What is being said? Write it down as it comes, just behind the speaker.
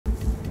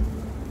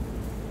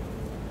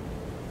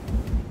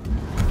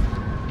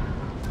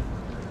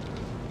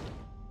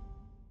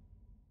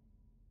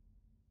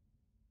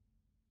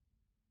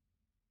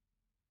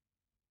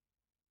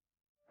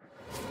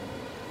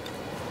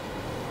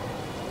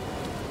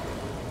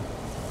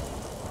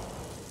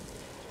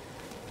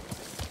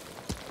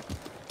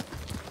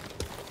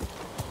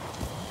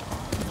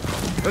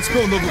Let's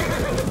go,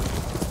 Nobu.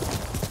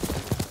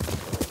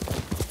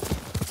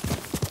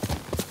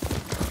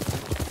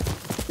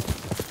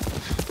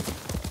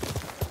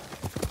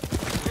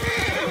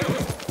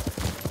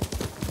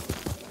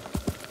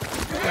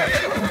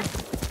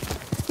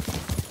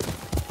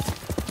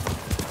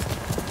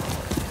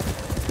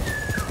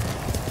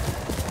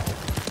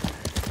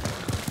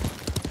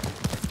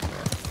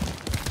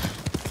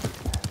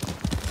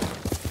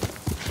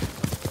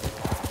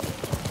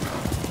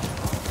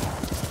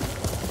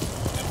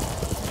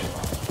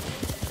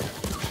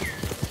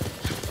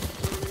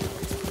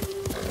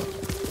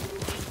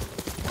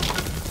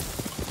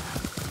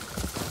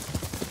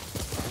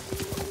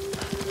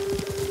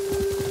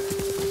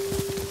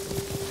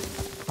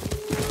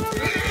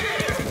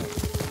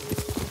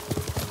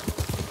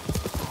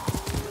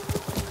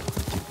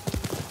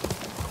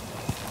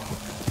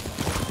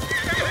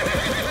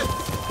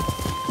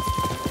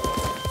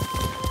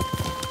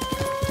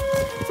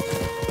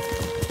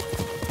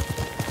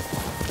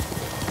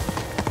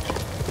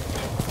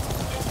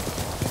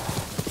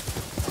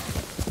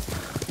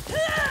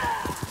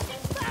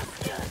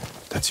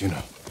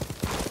 Tatsuna.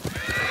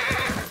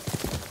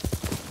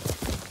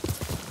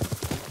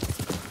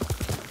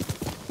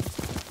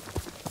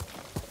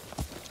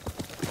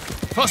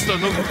 Faster,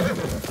 Nobu!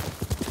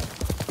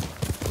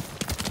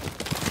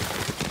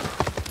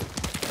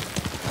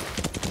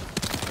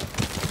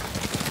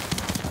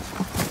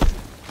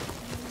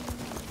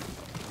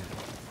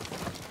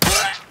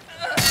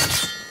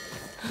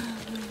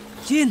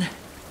 Jin!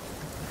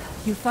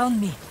 You found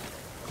me.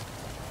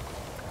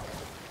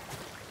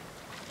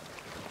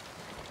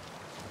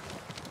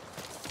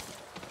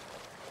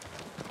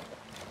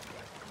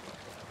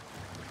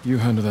 You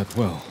handled that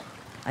well.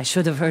 I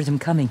should have heard him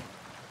coming.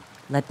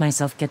 Let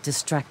myself get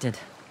distracted.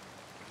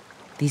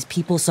 These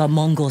people saw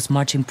Mongols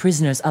marching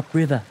prisoners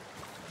upriver.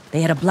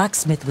 They had a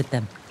blacksmith with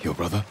them. Your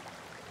brother?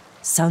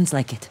 Sounds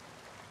like it.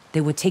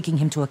 They were taking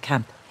him to a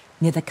camp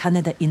near the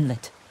Kaneda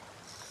Inlet.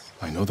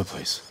 I know the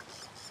place.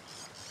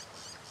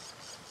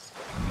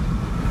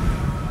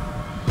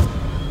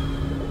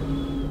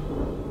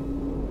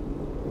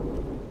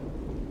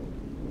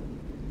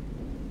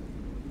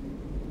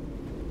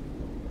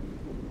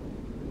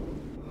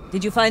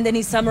 Did you find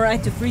any samurai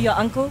to free your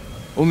uncle?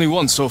 Only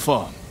one so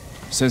far.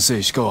 Sensei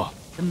Ishikawa.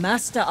 The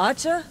master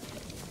archer?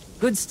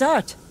 Good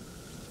start.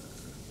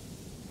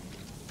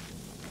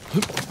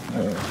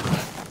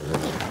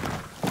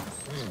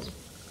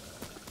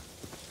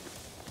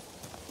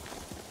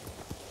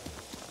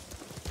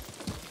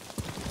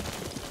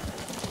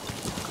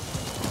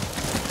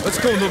 Let's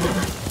go,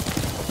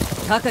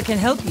 Nobu. Taka can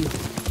help you,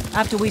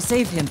 after we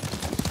save him.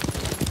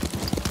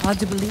 Hard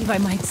to believe I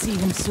might see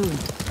him soon.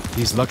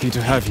 He's lucky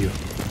to have you.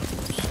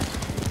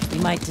 We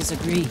might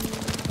disagree.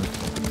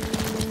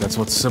 That's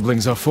what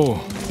siblings are for.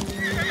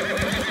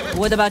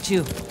 What about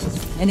you?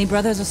 Any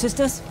brothers or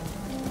sisters?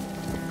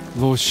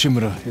 Lord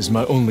Shimura is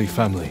my only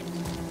family.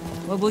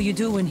 What will you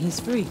do when he's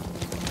free?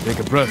 Take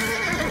a breath.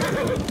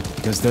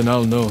 Because then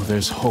I'll know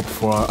there's hope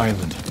for our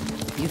island.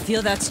 You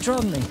feel that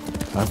strongly?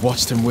 I've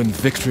watched him win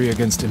victory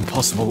against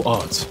impossible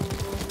odds.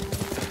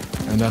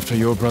 And after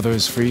your brother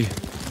is free,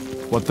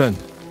 what then?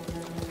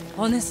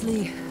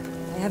 Honestly,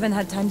 I haven't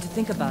had time to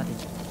think about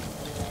it.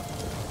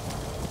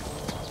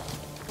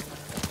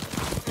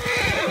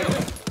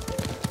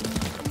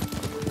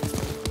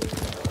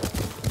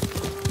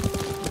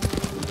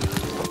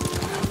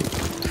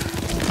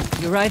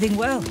 You're riding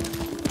well.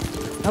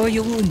 How are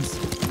your wounds?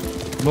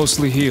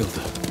 Mostly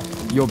healed.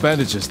 Your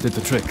bandages did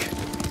the trick.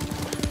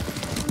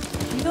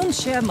 You don't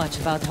share much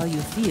about how you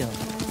feel,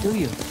 do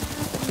you?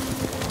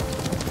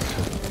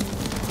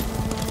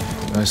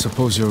 I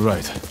suppose you're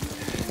right.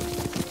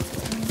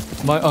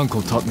 My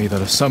uncle taught me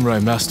that a samurai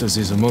masters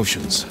his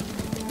emotions,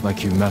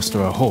 like you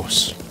master a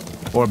horse,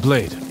 or a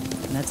blade.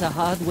 That's a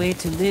hard way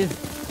to live.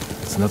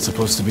 It's not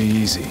supposed to be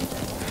easy.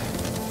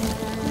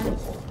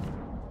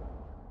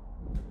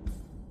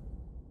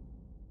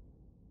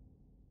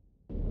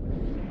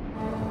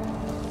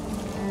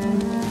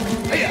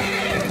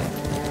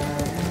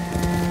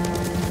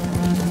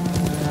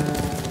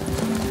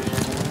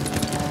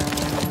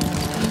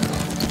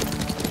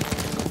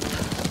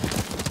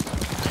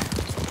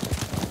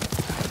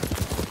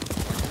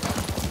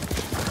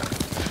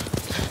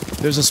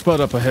 There's a spot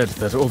up ahead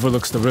that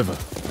overlooks the river.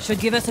 Should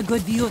give us a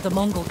good view of the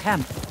Mongol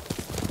camp.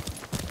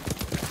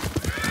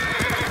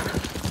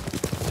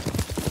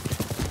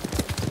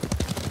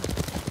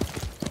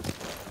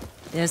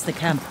 There's the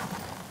camp.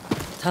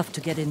 Tough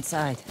to get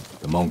inside.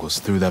 The Mongols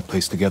threw that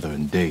place together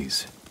in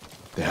days.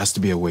 There has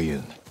to be a way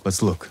in.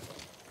 Let's look.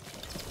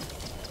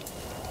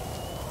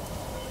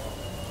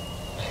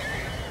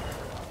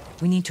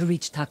 We need to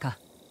reach Taka,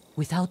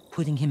 without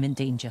putting him in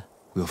danger.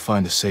 We'll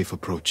find a safe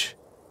approach.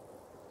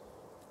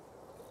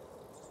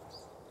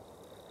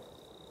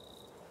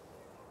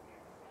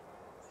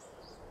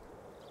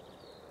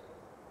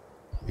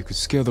 You could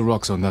scale the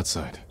rocks on that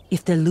side.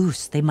 If they're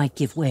loose, they might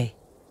give way.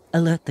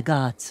 Alert the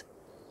guards.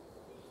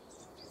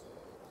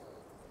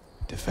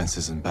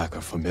 Defenses in back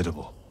are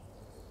formidable.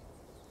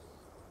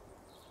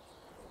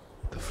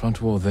 The front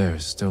wall there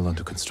is still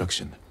under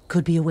construction.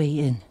 Could be a way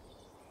in.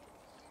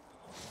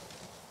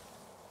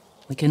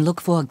 We can look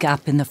for a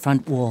gap in the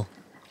front wall.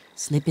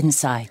 Slip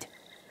inside.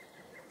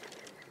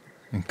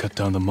 And cut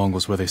down the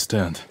Mongols where they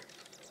stand.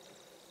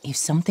 If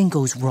something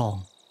goes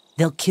wrong,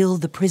 they'll kill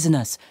the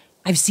prisoners.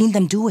 I've seen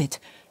them do it.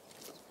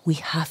 We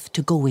have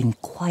to go in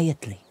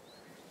quietly.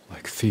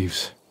 Like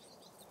thieves.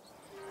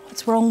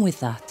 What's wrong with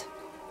that?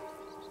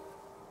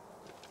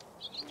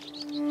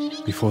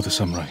 Before the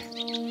samurai,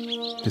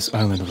 this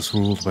island was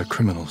ruled by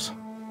criminals.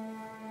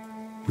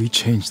 We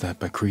changed that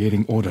by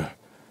creating order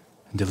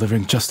and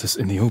delivering justice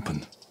in the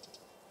open.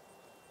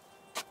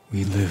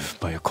 We live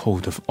by a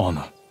code of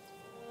honor.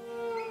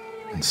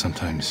 And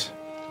sometimes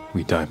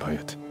we die by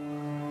it.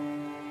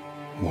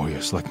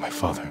 Warriors like my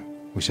father,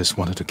 we just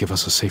wanted to give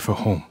us a safer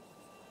home.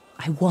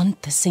 I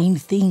want the same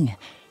thing.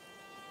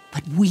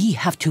 But we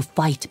have to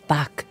fight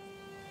back.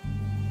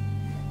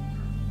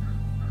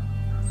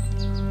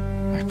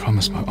 I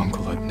promised my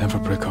uncle I'd never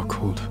break our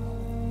code.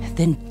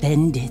 Then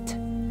bend it.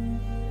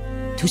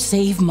 To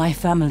save my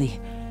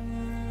family.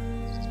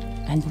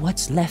 And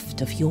what's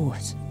left of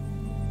yours.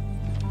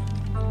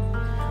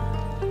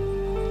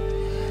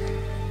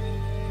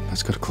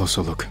 Let's get a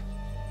closer look.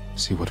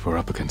 See what we're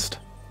up against.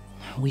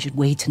 We should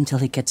wait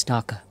until it gets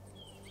darker.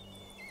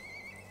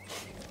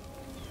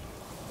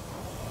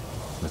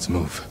 Let's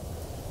move.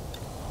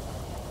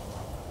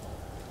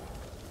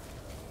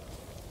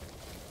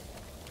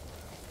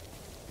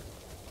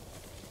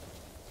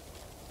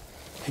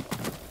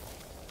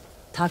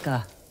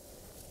 Taka.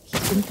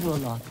 He's been through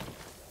a lot.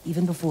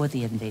 Even before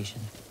the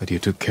invasion. But you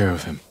took care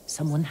of him.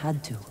 Someone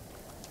had to.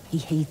 He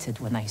hated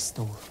when I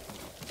stole.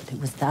 But it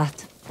was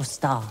that or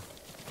starve.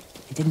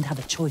 I didn't have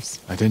a choice.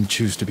 I didn't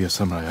choose to be a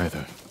samurai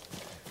either.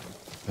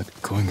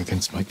 But going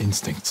against my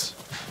instincts,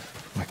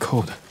 my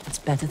code. It's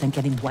better than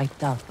getting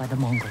wiped out by the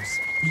Mongols.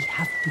 We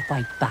have to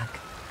fight back.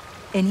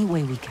 Any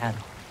way we can.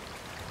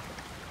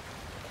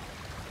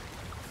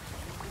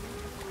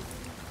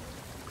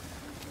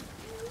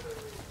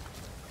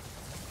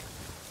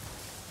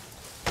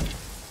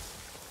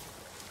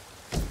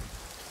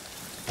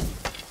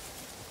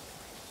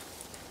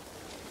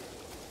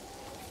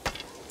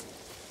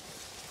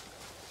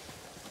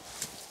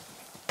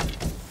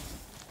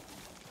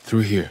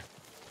 Through here.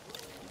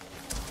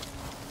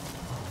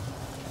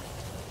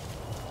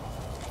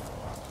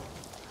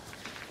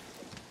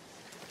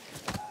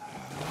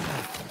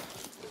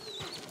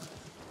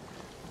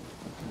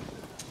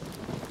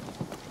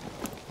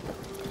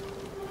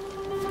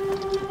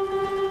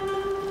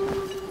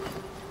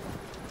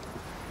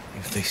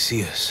 If they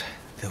see us,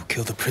 they'll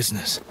kill the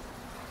prisoners.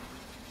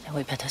 Then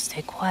we better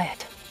stay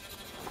quiet.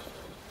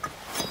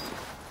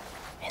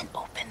 And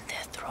open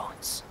their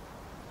throats.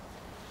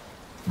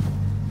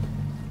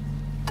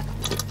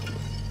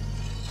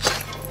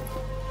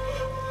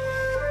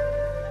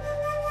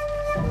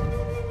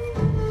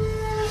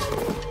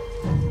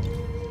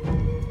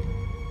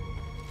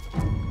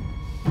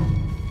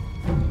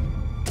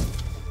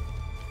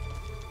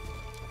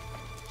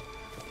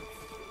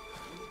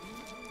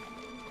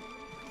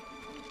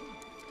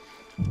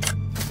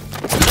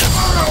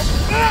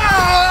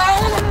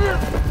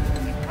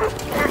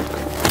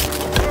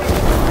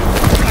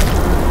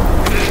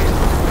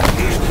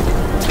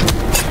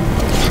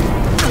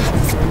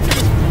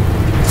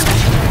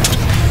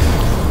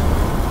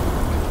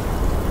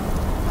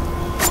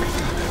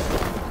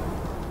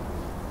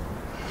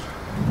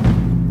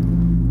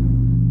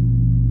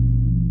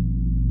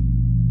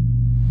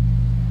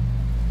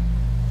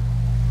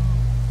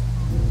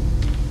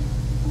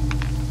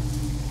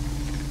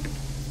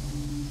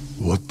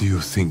 What do you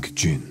think,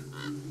 Jin?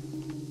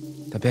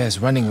 The bear's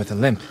running with a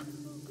limp.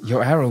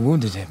 Your arrow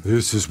wounded him.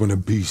 This is when a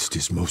beast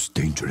is most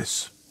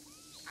dangerous.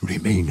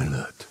 Remain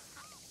alert.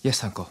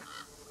 Yes, uncle.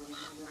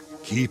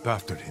 Keep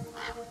after him.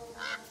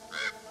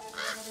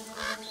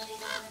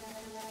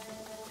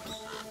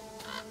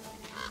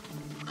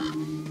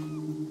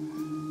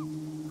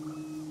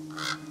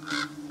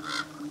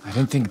 I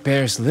didn't think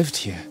bears lived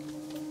here.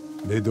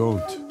 They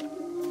don't.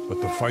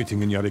 But the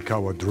fighting in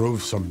Yarikawa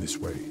drove some this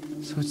way.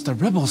 So it's the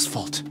rebels'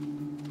 fault.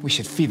 We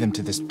should feed them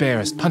to this bear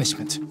as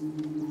punishment.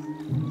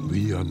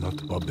 We are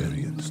not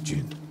barbarians,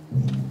 Jin.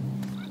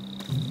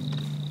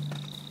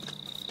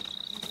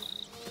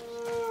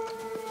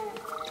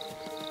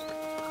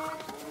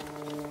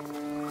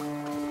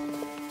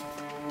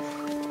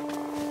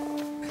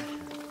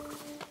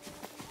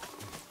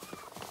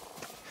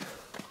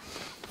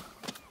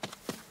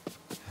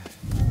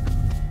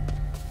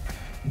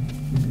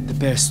 The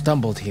bear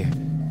stumbled here.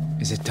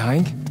 Is it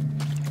dying?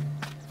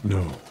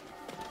 No.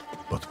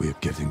 But we're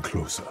getting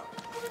closer.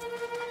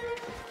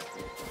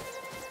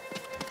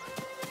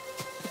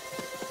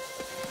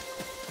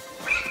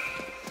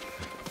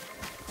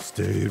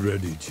 Stay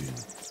ready, Jin.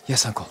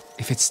 Yes, uncle.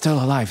 If it's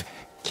still alive,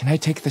 can I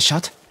take the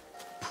shot?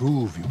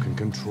 Prove you can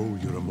control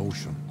your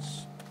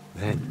emotions.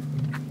 Then,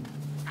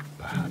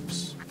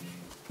 perhaps.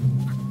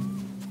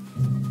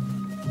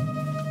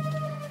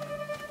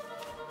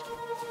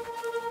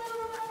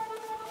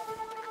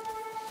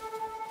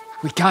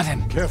 We got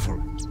him. Careful.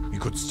 He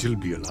could still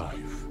be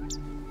alive.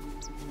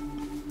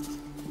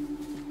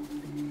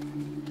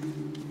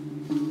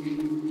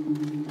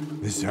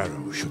 This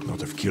arrow should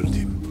not have killed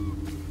him.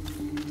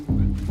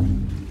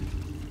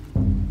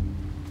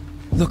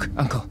 Look,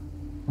 Uncle.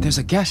 There's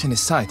a gash in his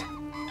side.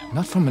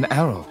 Not from an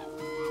arrow.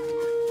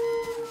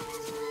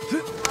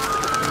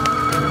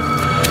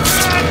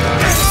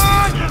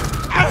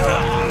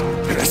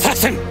 An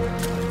assassin!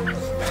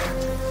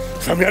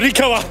 From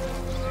Yarikawa!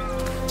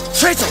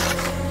 Traitor!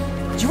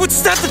 You would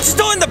stab the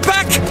Chido in the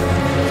back!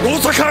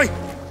 Osakai!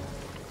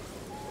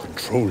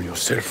 Control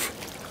yourself.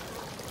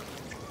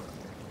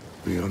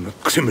 We are not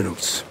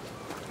criminals,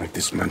 like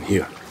this man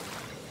here.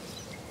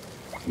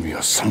 We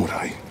are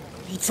samurai.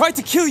 He tried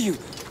to kill you!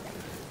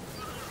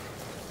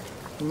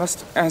 He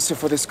must answer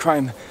for this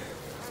crime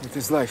with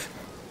his life.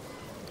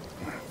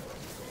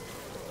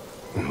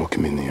 And look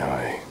him in the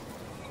eye.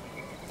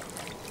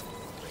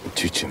 And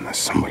teach him that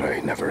samurai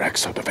never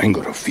acts out of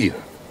anger or fear.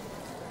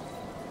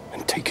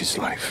 And take his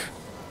life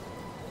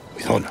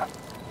with honor.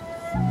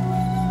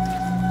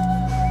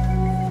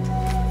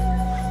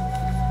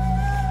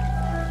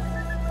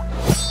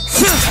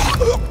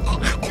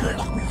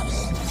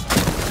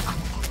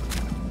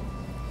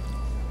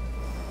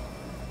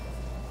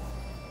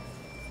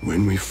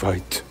 When we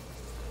fight,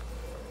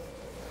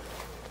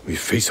 we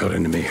face our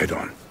enemy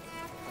head-on.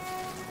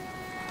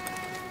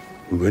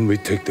 When we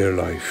take their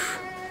life,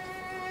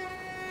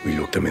 we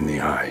look them in the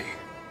eye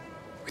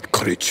with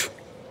courage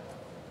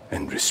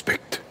and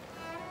respect.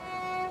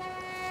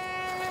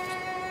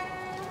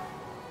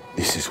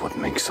 This is what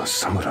makes us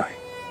samurai.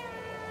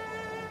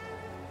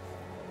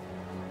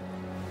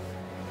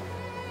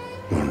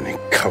 Only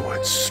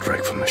cowards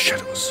strike from the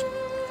shadows.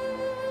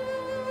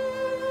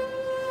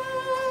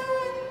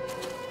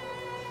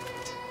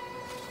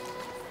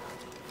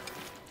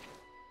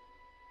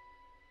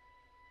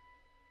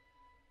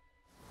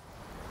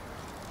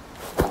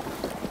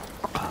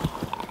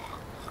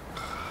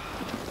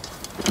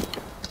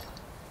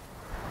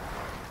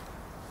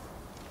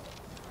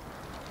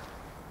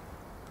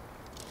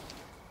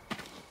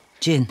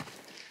 Jin,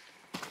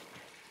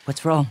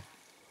 what's wrong?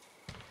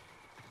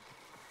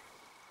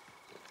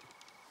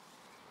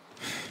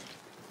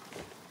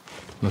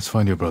 Let's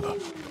find your brother.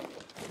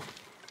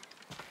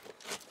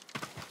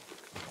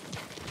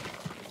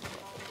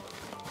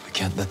 We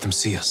can't let them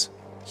see us.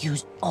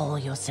 Use all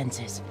your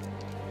senses.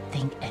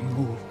 Think and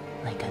move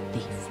like a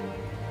thief.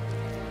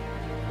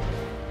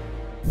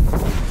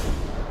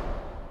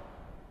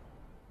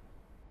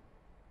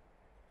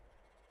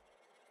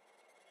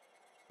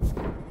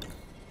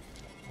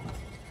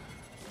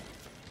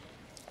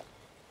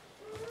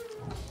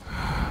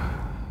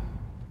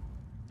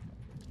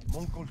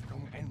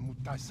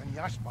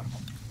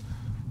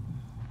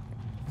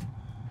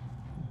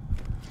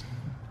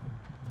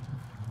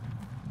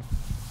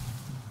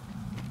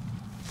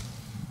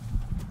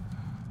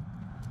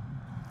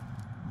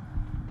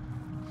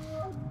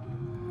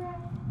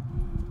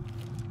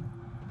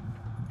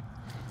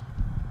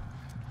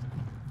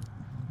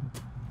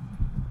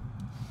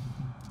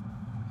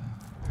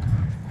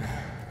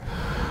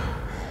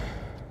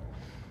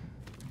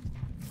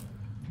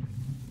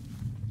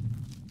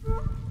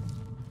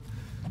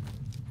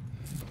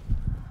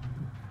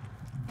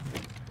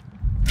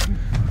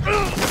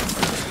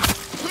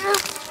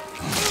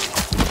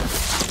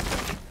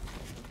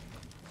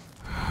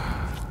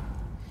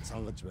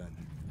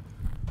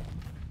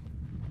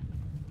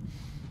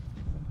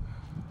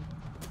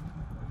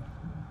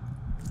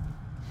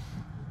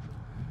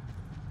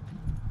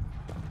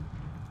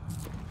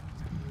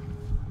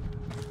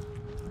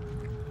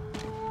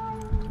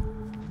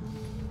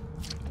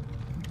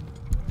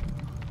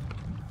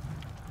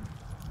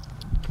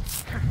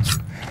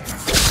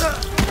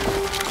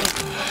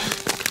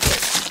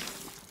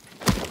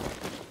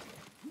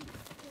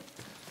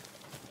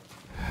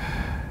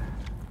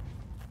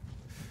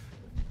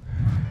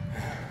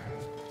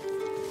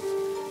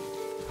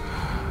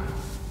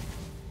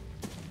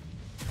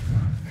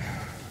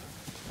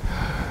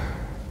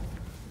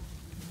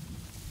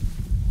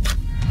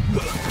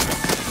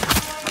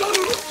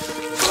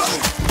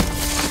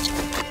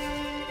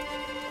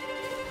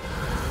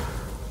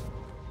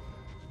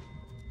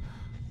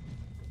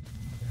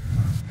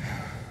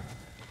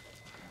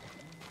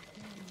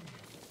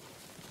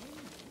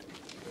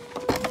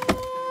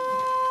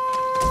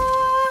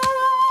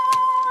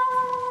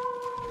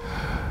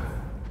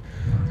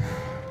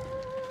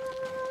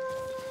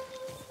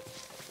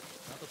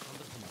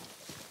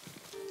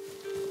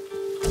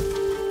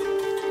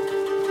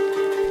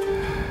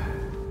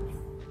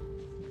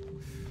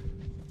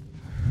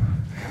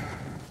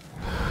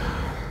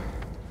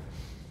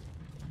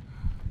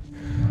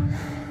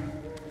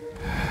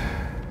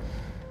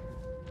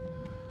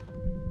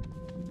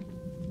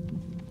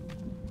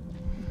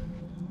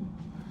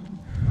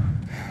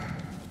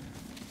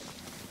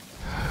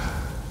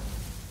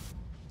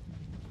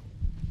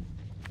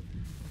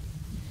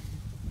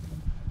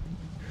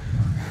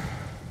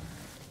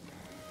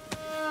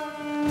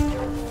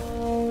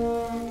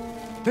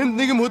 Тэнд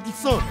нэг юм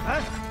хөдөлсөн.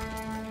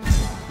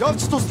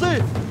 Явж туслая.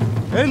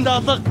 Энд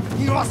алга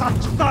Хивас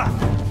алчтаа.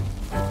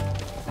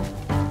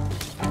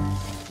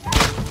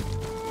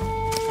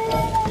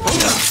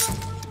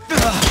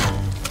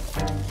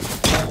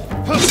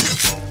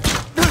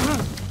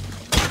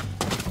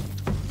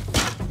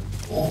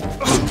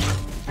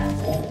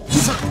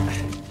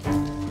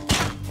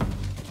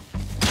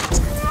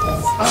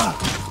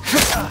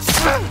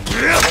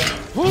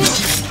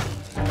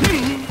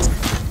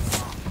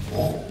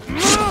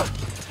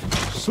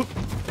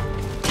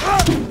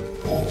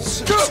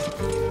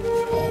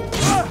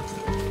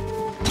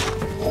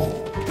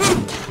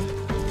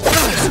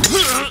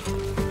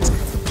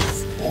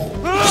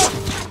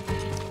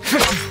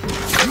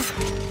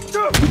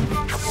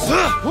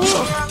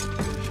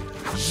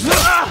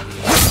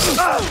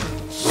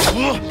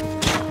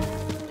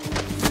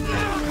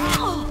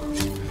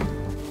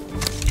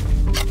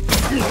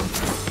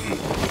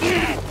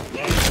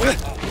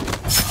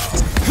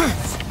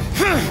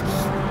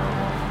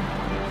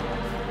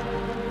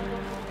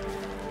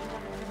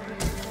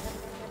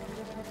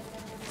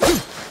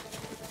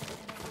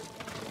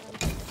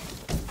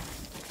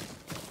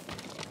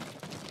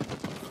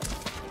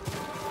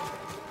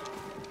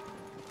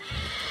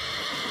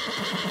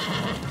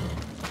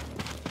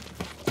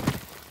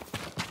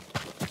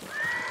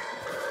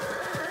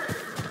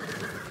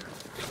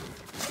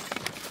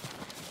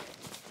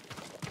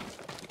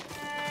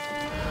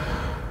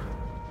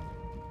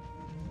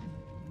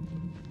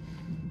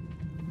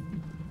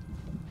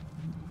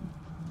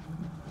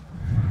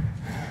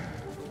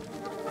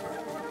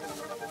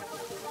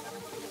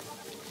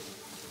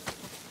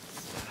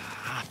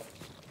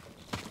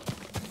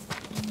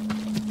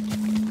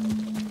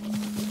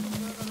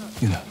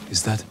 Yuna,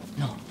 is that?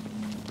 No,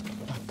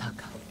 not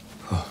Taka.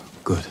 Oh,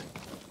 good.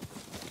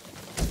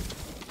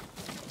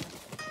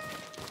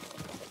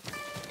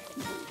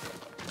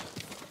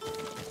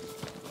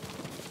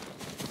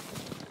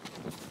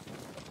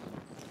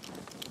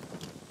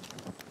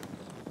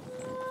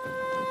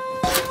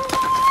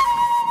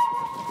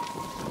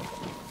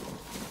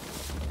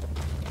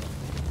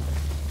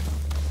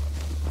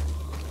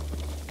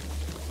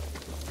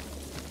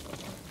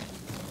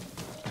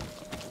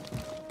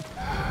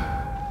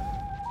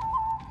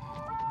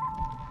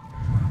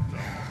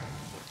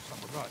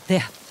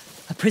 There,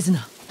 a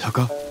prisoner.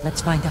 Taka?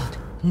 Let's find out.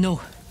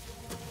 No,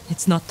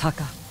 it's not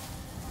Taka.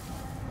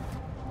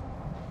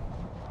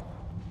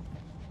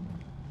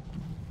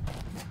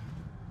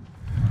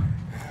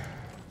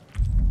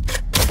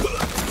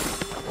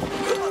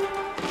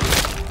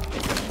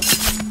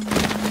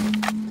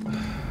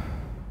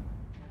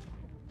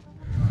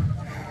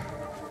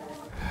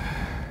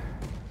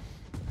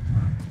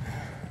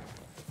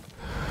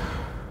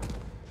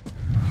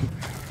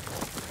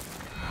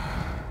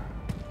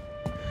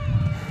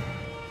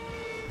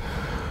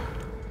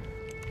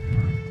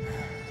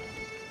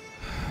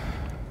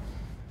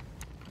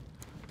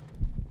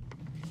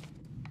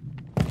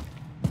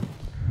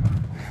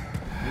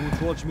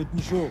 Болж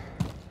мэднэ шүү.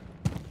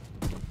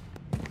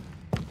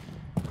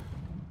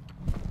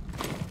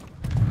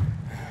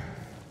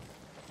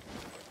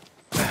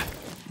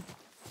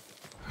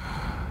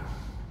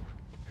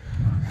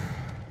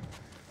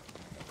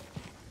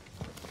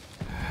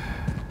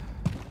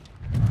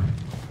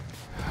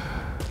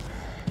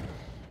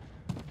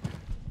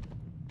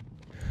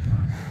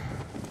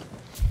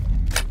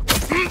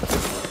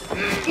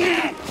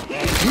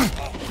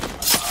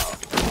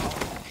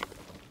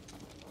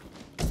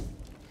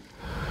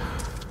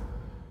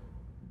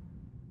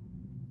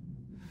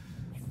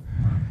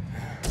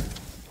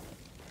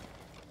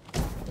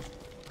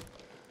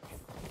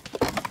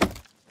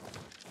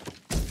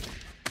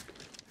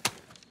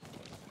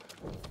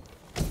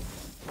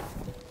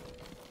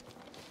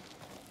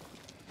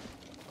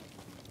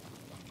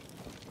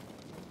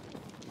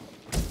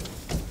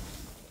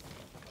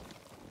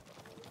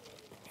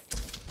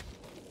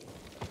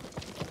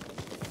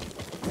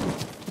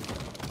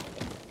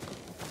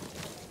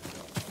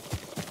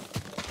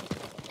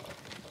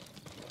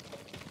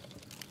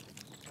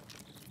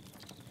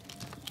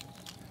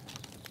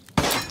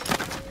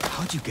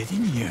 How'd you get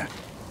in here?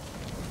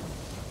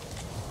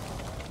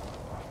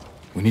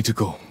 We need to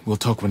go. We'll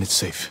talk when it's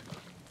safe.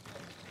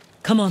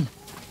 Come on.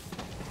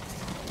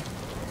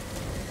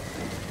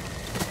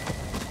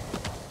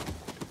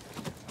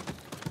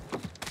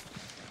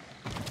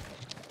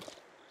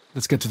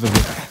 Let's get to the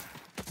river.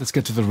 Let's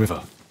get to the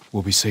river.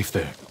 We'll be safe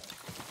there.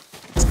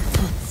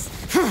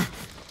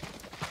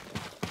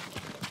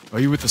 Are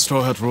you with the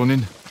Straw Hat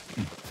Ronin?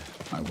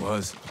 I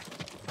was.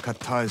 Cut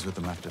ties with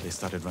them after they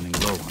started running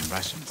low on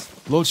rations.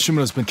 Lord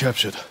Shimura's been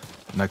captured,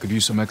 and I could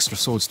use some extra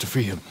swords to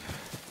free him.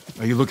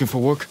 Are you looking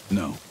for work?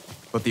 No,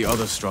 but the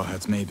other Straw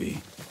Hats may be.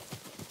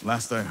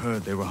 Last I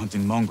heard, they were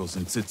hunting Mongols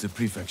in Tsutsu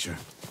Prefecture,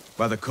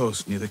 by the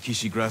coast near the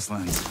Kishi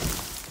grasslands.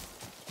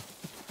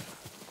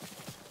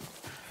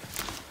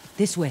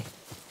 This way.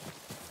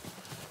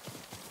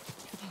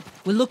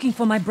 We're looking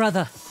for my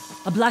brother,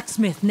 a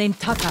blacksmith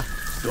named Taka.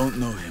 Don't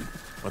know him,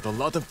 but a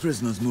lot of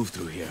prisoners move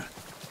through here.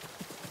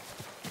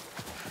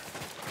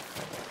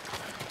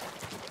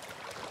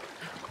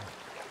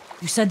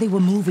 You said they were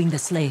moving the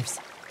slaves.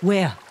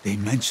 Where? They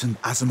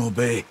mentioned Azamo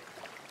Bay.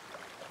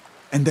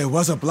 And there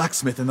was a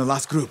blacksmith in the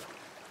last group.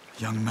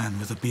 Young man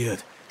with a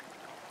beard.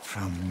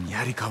 From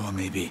Yarikawa,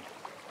 maybe.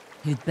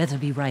 You'd better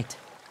be right.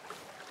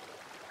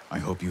 I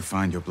hope you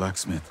find your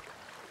blacksmith.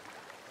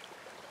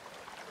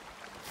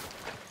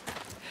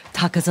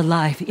 Taka's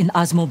alive in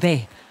Osmo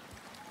Bay.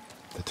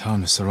 The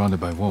town is surrounded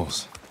by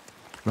walls.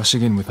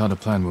 Rushing in without a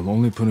plan will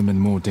only put him in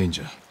more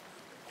danger.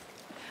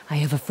 I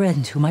have a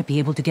friend who might be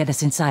able to get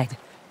us inside.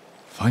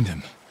 Find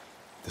him.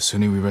 The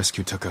sooner we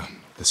rescue Taka,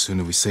 the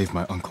sooner we save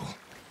my uncle.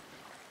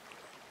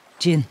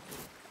 Jin.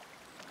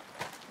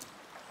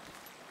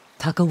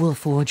 Taka will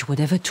forge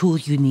whatever tool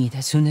you need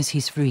as soon as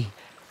he's free.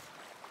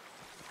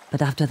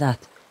 But after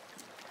that,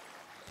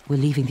 we're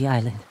leaving the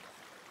island.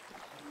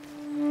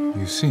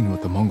 You've seen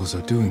what the Mongols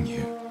are doing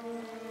here.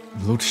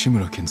 Lord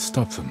Shimura can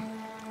stop them.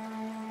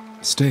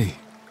 Stay.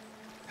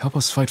 Help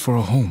us fight for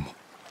a home.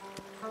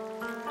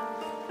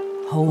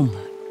 Home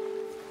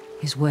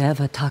is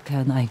wherever Taka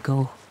and I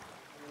go.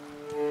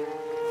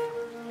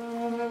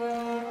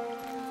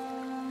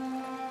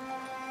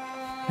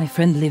 My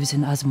friend lives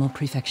in Azamo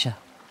Prefecture,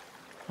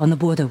 on the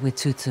border with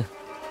Tsutsu.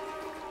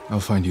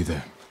 I'll find you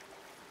there.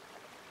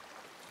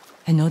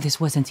 I know this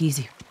wasn't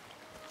easy.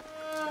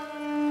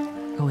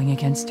 Going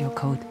against your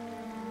code.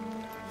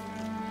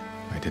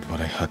 I did what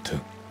I had to.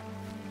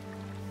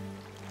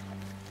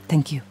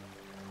 Thank you.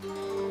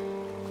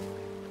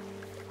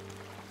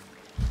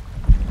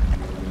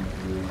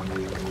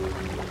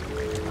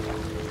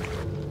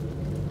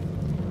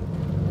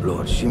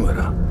 Lord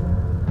Shimura,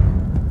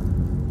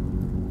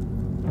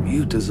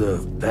 you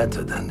deserve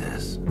better than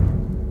this.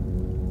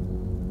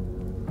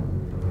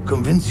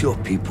 Convince your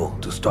people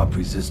to stop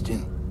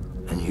resisting,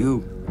 and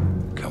you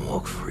can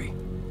walk free.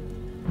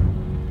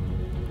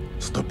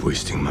 Stop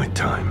wasting my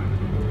time.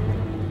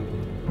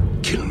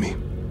 Kill me.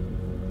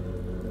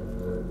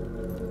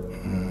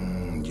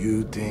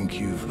 You think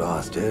you've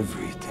lost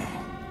everything.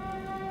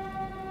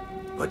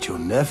 But your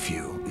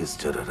nephew is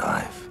still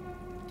alive.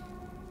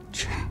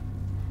 Jin.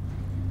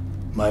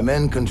 My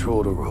men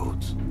control the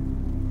roads.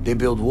 They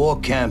build war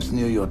camps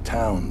near your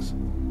towns.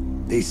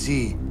 They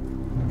see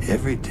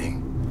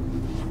everything,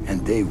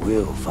 and they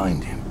will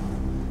find him.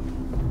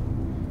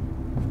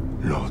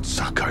 Lord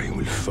Sakai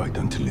will fight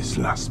until his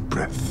last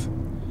breath.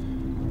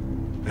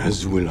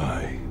 As will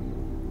I.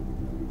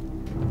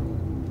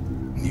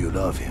 You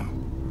love him.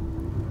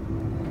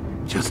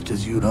 Just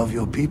as you love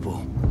your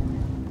people.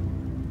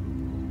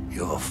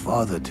 You're a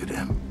father to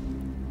them.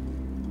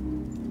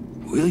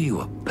 Will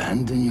you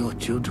abandon your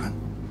children?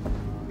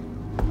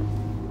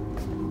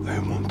 I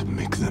won't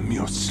make them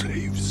your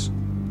slaves.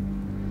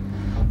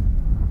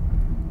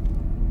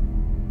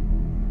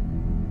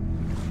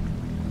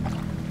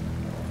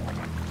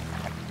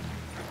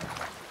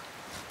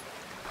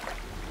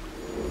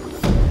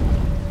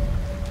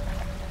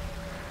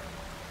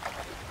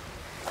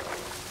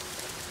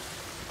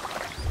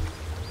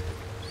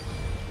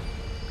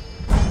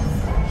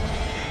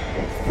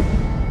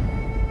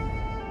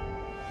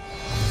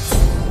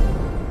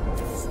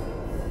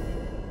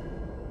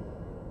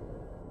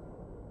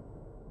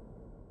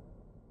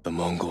 The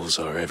Mongols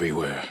are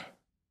everywhere.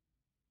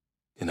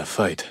 In a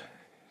fight,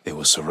 they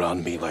will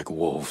surround me like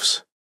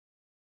wolves.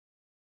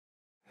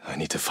 I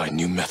need to find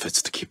new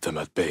methods to keep them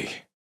at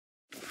bay.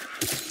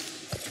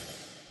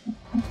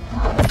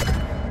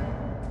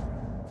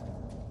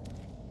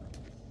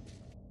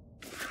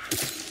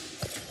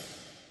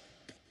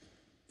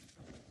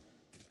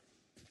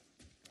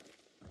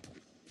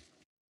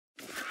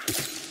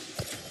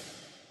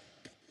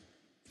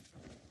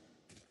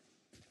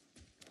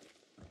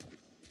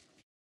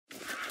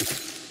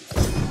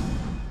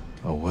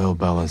 A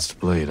well-balanced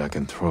blade I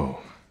can throw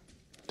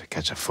to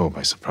catch a foe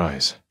by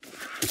surprise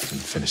and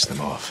finish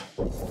them off.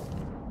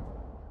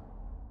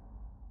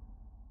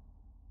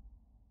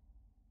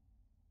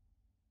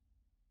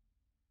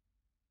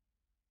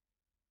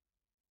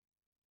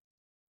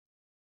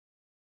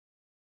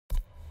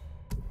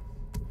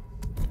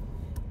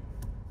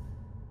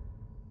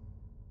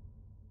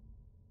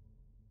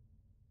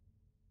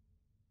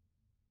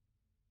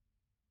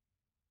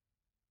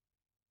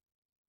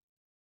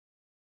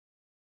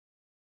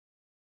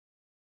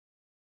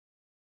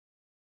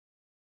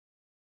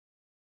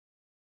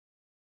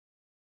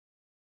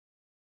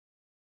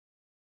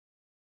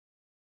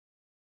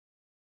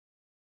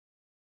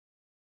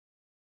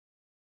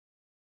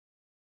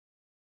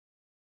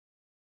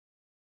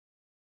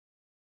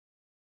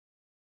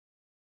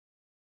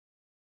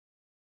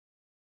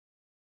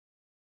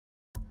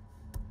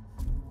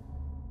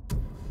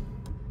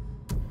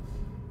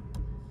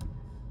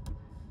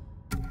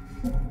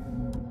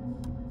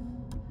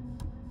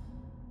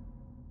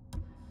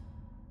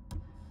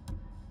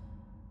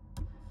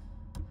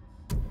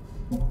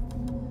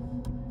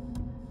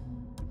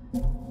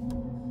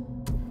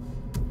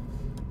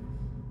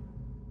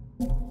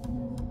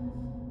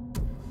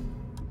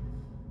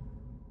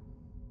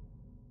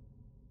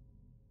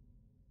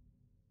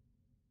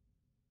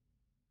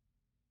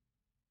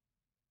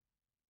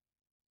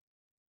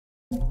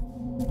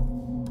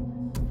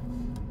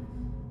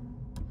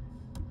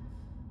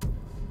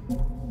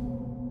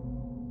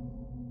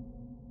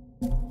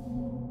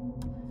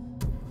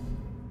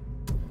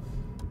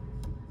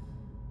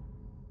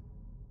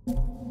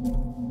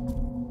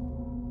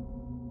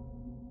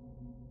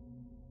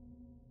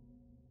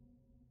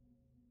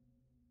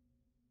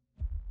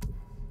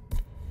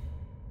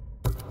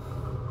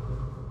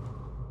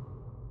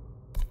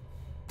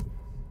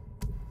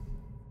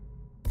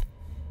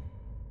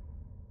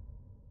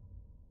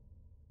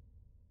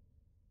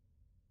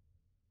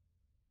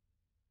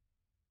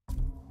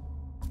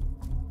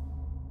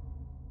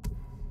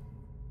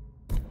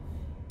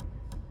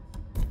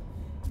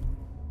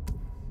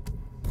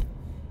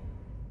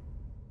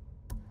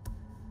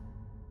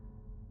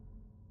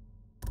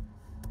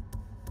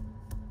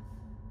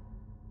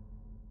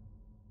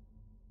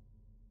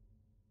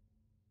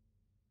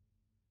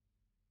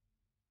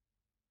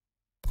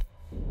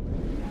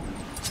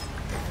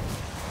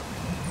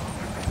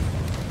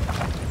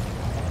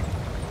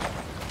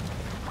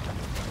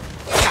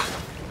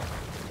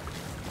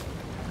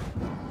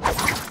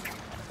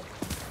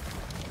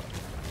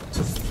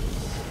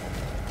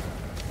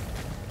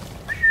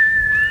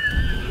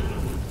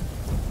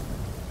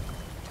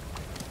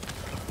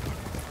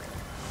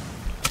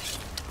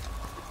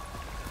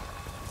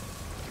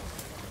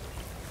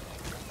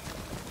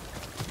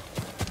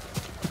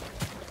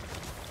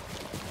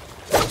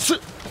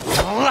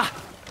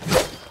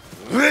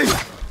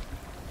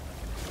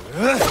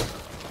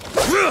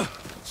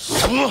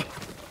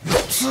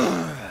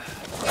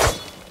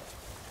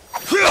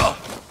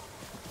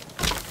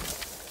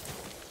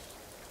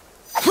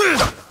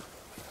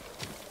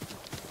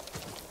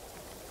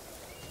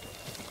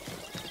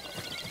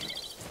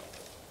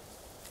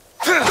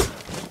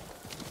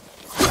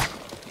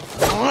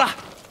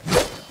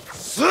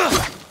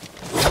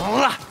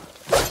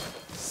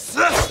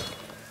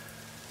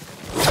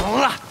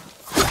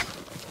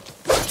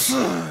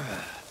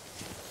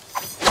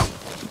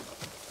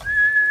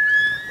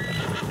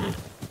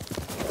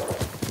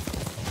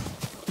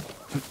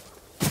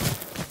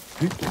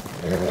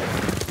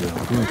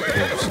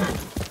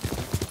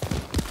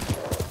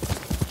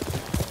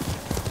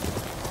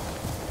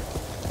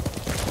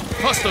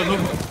 Hasta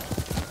luego.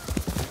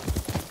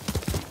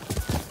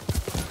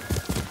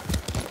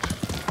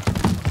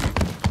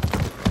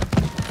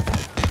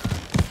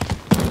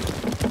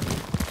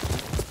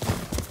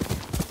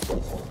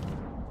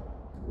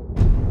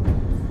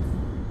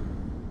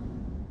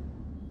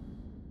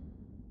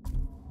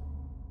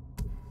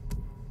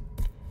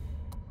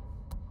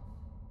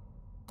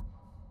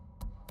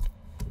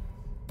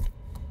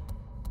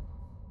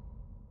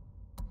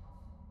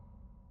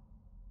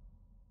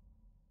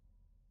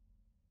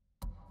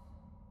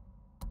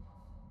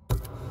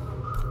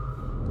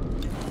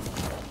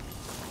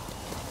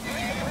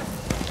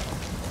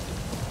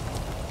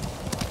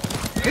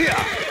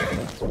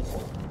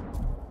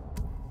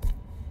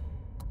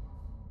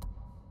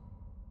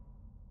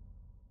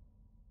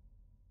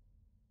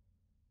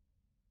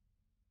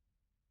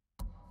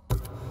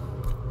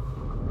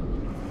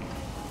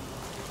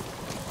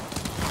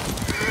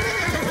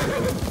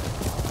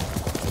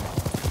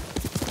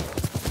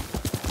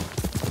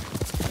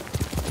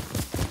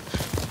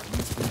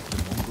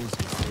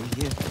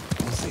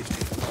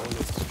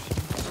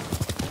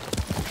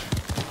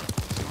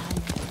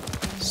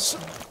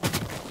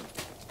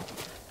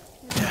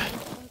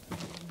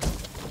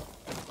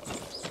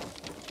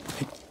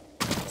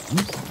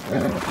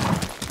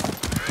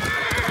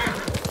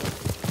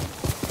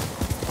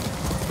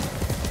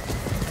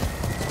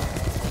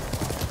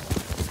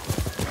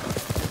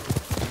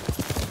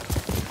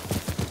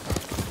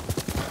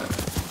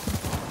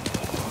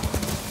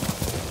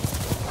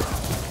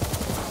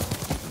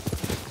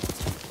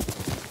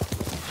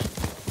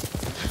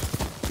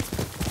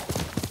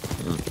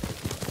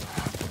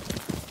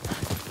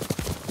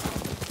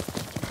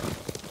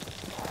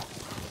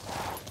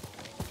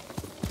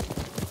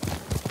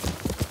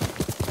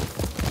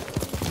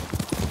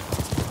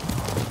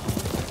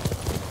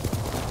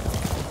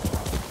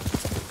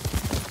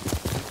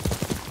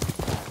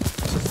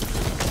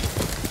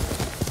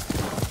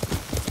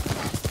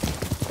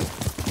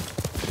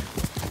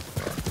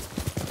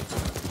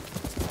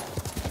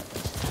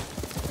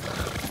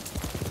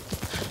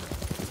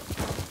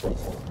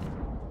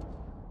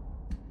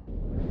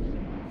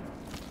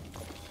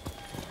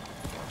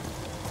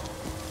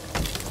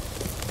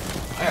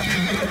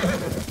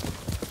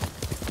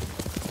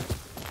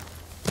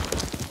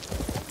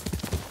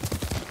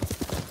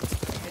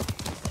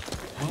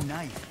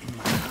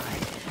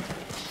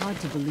 Hard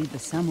to believe the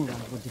samurai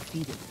were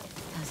defeated.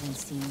 Doesn't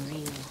seem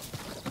real.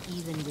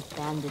 Even with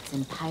bandits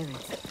and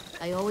pirates,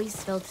 I always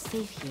felt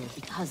safe here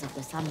because of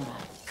the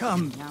samurai.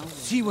 Come,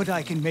 see what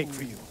I can make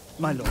for you,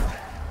 my lord.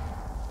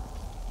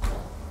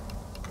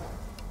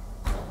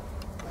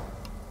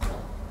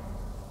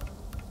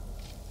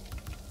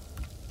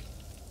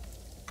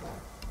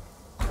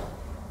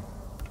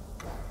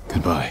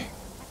 Goodbye.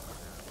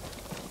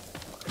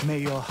 May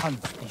your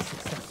hunt be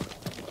successful.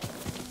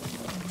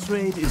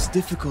 Trade is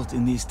difficult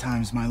in these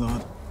times, my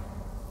lord.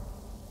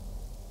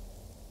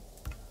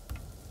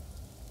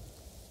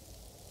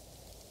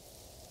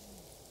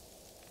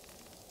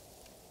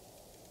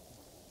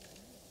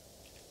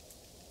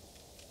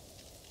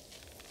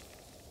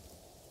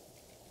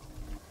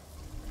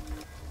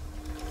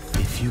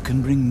 If you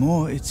can bring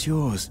more, it's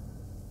yours.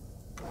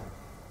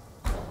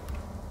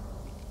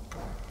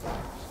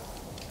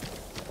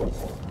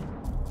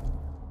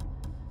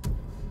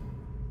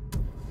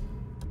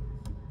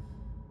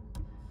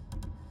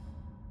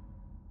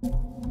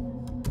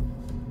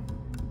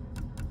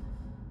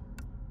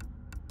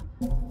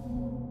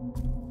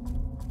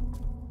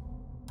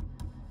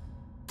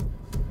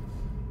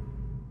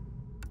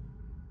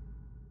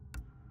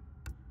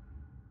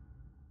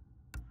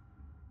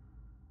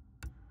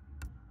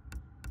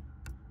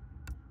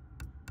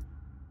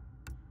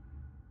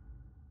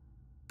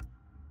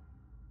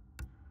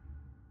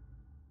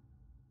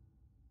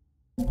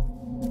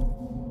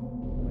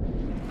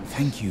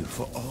 Thank you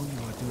for all you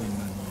are doing,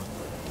 my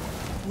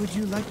lord. Would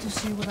you like to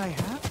see what I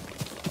have?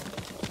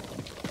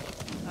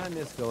 I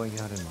miss going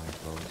out in my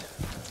boat.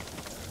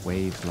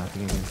 Waves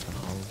lapping against the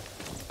hull.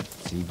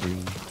 Sea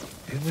breeze.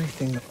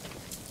 Everything.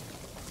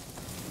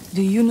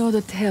 Do you know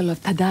the tale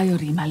of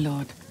Tadayori, my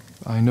lord?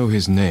 I know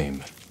his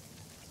name,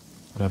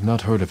 but I've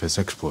not heard of his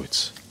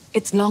exploits.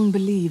 It's long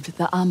believed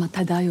the Ama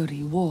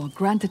Tadayori war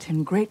granted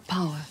him great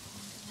power,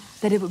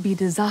 that it would be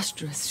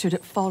disastrous should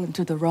it fall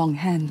into the wrong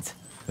hands.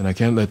 Then I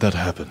can't let that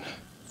happen.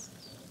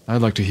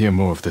 I'd like to hear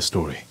more of this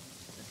story.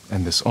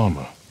 And this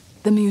armor.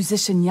 The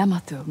musician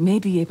Yamato may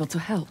be able to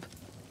help.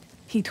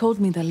 He told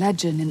me the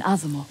legend in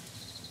Azamo,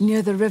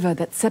 near the river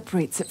that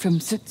separates it from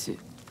Sutsu.